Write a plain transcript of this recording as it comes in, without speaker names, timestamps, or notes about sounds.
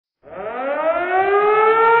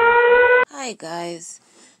Alright guys,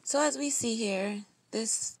 so as we see here,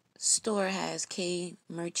 this store has K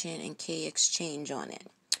Merchant and K Exchange on it.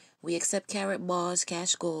 We accept Karatbars,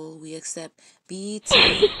 Cash Gold, we accept BET,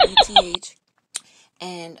 ETH,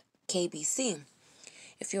 and KBC.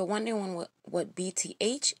 If you're wondering what BTC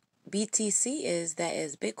is, that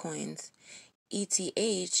is Bitcoins. ETH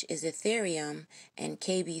is Ethereum, and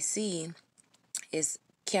KBC is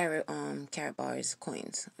Karatbars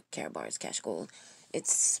coins, Karatbars Cash Gold.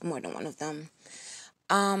 It's more than one of them.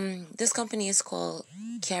 This company is called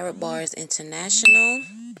Karatbars International.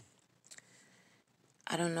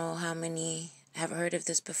 I don't know how many have heard of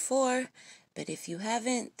this before, but if you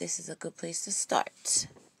haven't, this is a good place to start.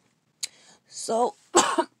 So,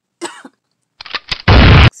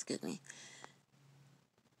 excuse me.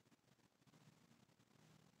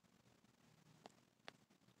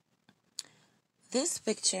 This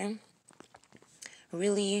picture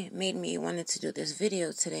really made me wanted to do this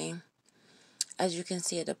video today. As you can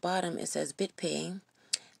see at the bottom, it says BitPay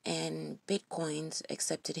and Bitcoins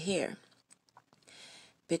accepted here.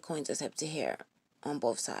 Bitcoins accepted here on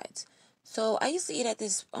both sides. So I used to eat at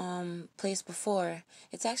this place before.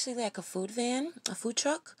 It's actually like a food van, a food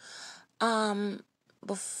truck.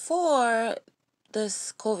 Before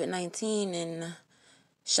this COVID-19 and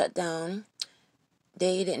shutdown,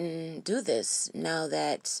 they didn't do this. Now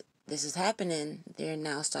that this is happening, they're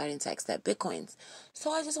now starting to accept Bitcoins.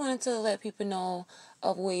 So I just wanted to let people know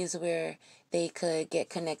of ways where they could get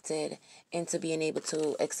connected into being able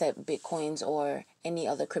to accept Bitcoins or any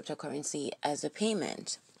other cryptocurrency as a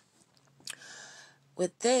payment.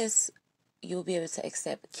 With this, you'll be able to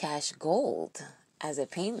accept Cash Gold as a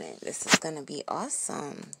payment. This is going to be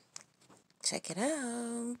awesome. Check it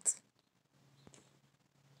out.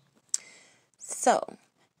 So,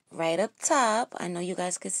 right up top, I know you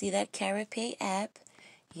guys can see that Karatpay app.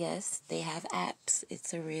 Yes, they have apps.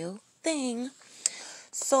 It's a real thing.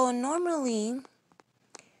 So normally,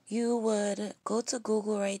 you would go to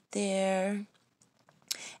Google right there,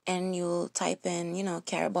 and you'll type in,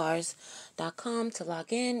 karatbars.com to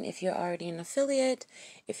log in if you're already an affiliate.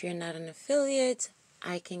 If you're not an affiliate,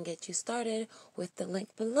 I can get you started with the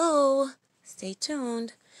link below. Stay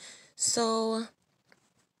tuned. So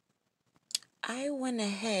I went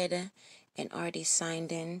ahead and already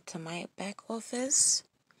signed in to my back office,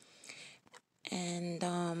 and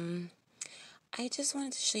I just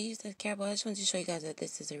wanted to show you the Karatbars. I just wanted to show you guys that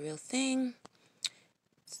this is a real thing.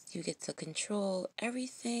 You get to control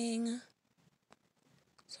everything.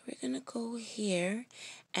 So we're gonna go here,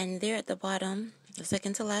 and there at the bottom, the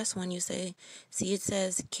second to last one, see it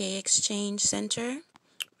says K Exchange Center.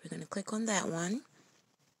 We're gonna click on that one.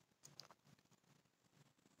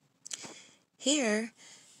 Here,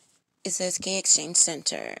 it says K Exchange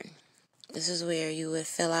Center. This is where you would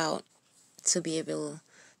fill out to be able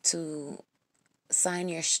to sign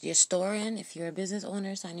your store in. If you're a business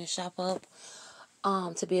owner, sign your shop up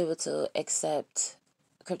to be able to accept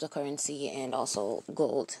cryptocurrency and also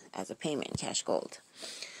gold as a payment, Cash Gold.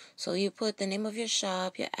 So you put the name of your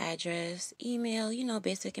shop, your address, email,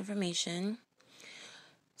 basic information.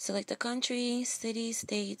 Select the country, city,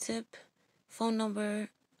 state, tip, phone number,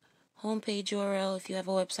 homepage URL. If you have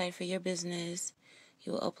a website for your business,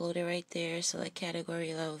 you will upload it right there. Select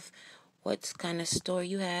category of what kind of store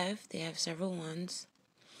you have. They have several ones.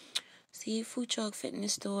 See, food truck,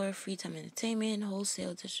 fitness store, free time entertainment,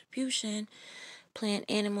 wholesale distribution, plant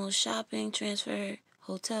animals, shopping, transfer,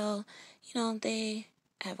 hotel. They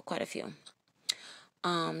have quite a few.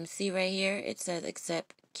 See right here, it says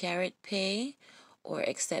accept Karatpay or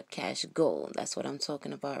accept Cash Gold. That's what I'm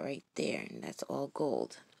talking about right there, and that's all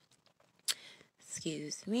gold.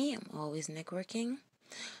 Excuse me, I'm always networking.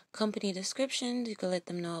 Company description, you can let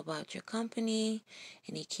them know about your company,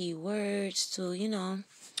 any keywords to,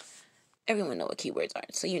 everyone know what keywords are,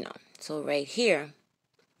 so So right here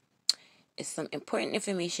is some important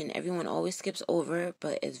information everyone always skips over,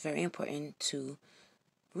 but it's very important to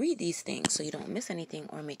read these things so you don't miss anything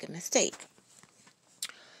or make a mistake.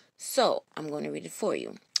 So I'm going to read it for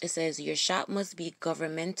you. It says your shop must be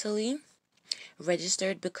governmentally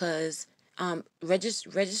registered because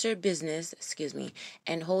registered business,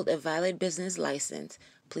 and hold a valid business license.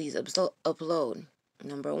 Please upload.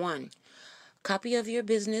 Number 1, copy of your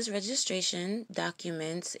business registration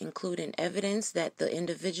documents, including evidence that the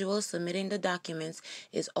individual submitting the documents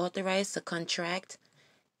is authorized to contract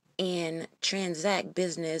and transact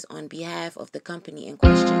business on behalf of the company in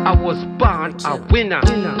question. I was born a winner. A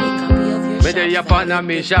copy of your shop's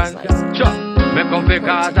business license. Me come fi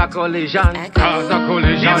cause a collision. Even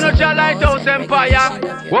though your lighthouse empire.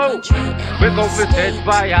 Whoa. Me come fi set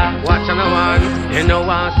fire. Watch on the one. You know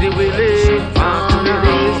want see we live. Want to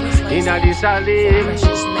release. Inna this a league.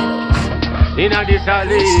 Precious metals. Inna this a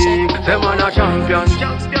league. Them man a champion.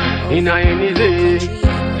 Inna any league.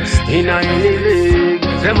 Inna any league.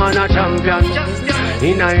 Them man a champion.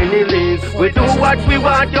 Inna any league. We do what we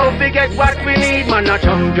want, yo, we get what we need. Man a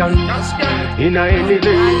champion. Inna any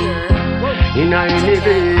league. Inna any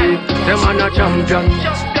league. Them man a champion.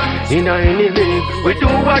 Inna any league, we do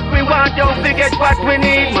what we want, yo, we get what we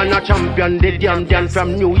need. Man a champion, the damn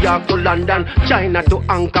from New York to London, China to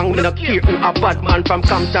Hong Kong. Me no care who a bad man from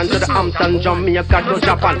Compton to the Hampton, Jamaica to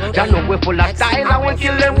Japan. They know we full of style, I won't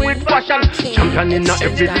kill them with fashion. Champion in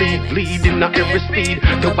every league, lead in every speed.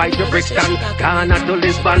 Dubai to Brixton, Ghana to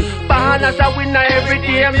Lisbon. Born as a winner every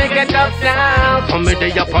day, me get up now. Come me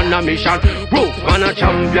day upon a mission, whoa, man a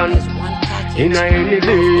champion. Inna any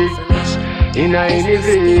league. Inna any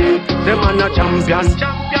league, them man a champion.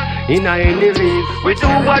 Inna any league, we do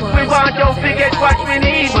what we want, yo, we get what we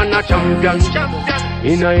need. Man a champion.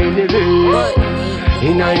 Inna any league,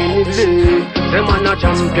 inna any league, them man a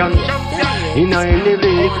champion. Inna any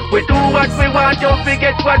league, we do what we want, yo, we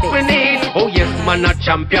get what we need. Oh yes, man a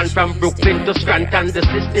champion from Brooklyn to Scranton. The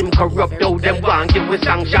system corrupt, though them want give we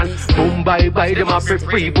sanction. Boom, bye, them a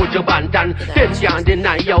free, but you bantan. Them can't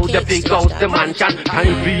deny, yo, the big house, the mansion.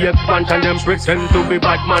 Time for expansion, them pretend to be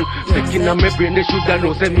bad man. Sticking on me brain, they shoulda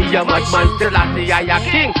know, say me a madman. Still I say I a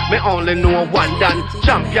king, me only know one dan.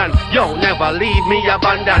 Champion, yo, never leave me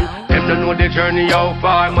abandoned. Them don't know the journey, how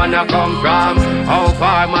far man a come from. How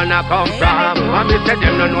far man a come from. I me say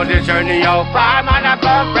them don't know the journey, how far man a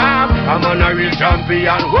come from. I'm on a real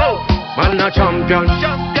champion, whoa, man a champion.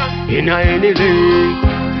 Inna any league,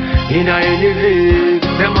 inna any league,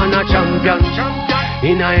 them man a champion.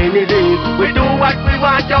 Inna any league, we do what we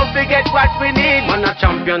want, don't forget what we need. Man a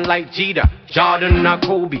champion like Jeter, Jordan or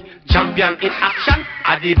Kobe. Champion in action,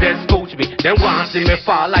 I the best coach me. Them want see me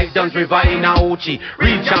fall like Duns River in a OG.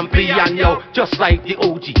 Real champion, yo, just like the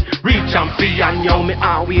OG. Real champion, yo, me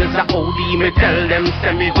always a OD. Me tell them,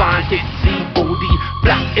 send me want it, COD.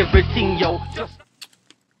 Black everything, yo, just...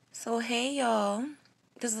 So hey y'all,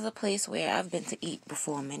 this is a place where I've been to eat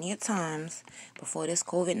before many a times, before this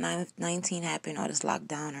COVID-19 happened or this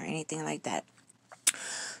lockdown or anything like that.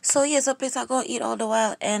 So yeah, it's a place I go eat all the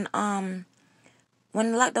while. And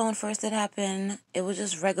when the lockdown first did happen, it was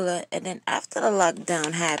just regular. And then after the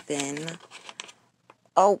lockdown happened,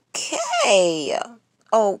 okay.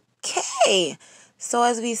 So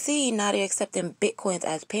as we see, now they're accepting Bitcoins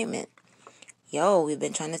as payment. Yo, we've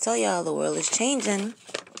been trying to tell y'all the world is changing.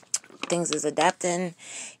 Things is adapting.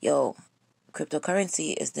 Yo,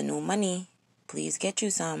 cryptocurrency is the new money. Please get you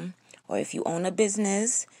some. Or if you own a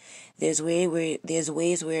business, there's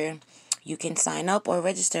ways where you can sign up or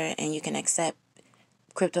register and you can accept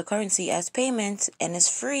cryptocurrency as payment, and it's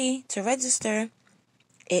free to register.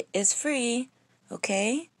 It is free.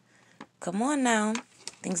 Okay? Come on now.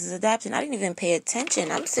 Things is adapting. I didn't even pay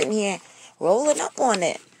attention. I'm sitting here rolling up on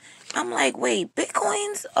it. I'm like, wait,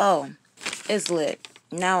 Bitcoins? Oh, it's lit.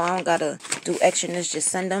 Now I don't gotta do extraness, just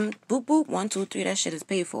send them. Boop, boop, 1, 2, 3, that shit is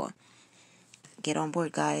paid for. Get on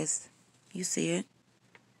board, guys. You see it.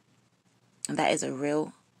 And that is a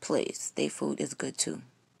real place. Their food is good, too.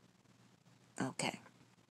 Okay.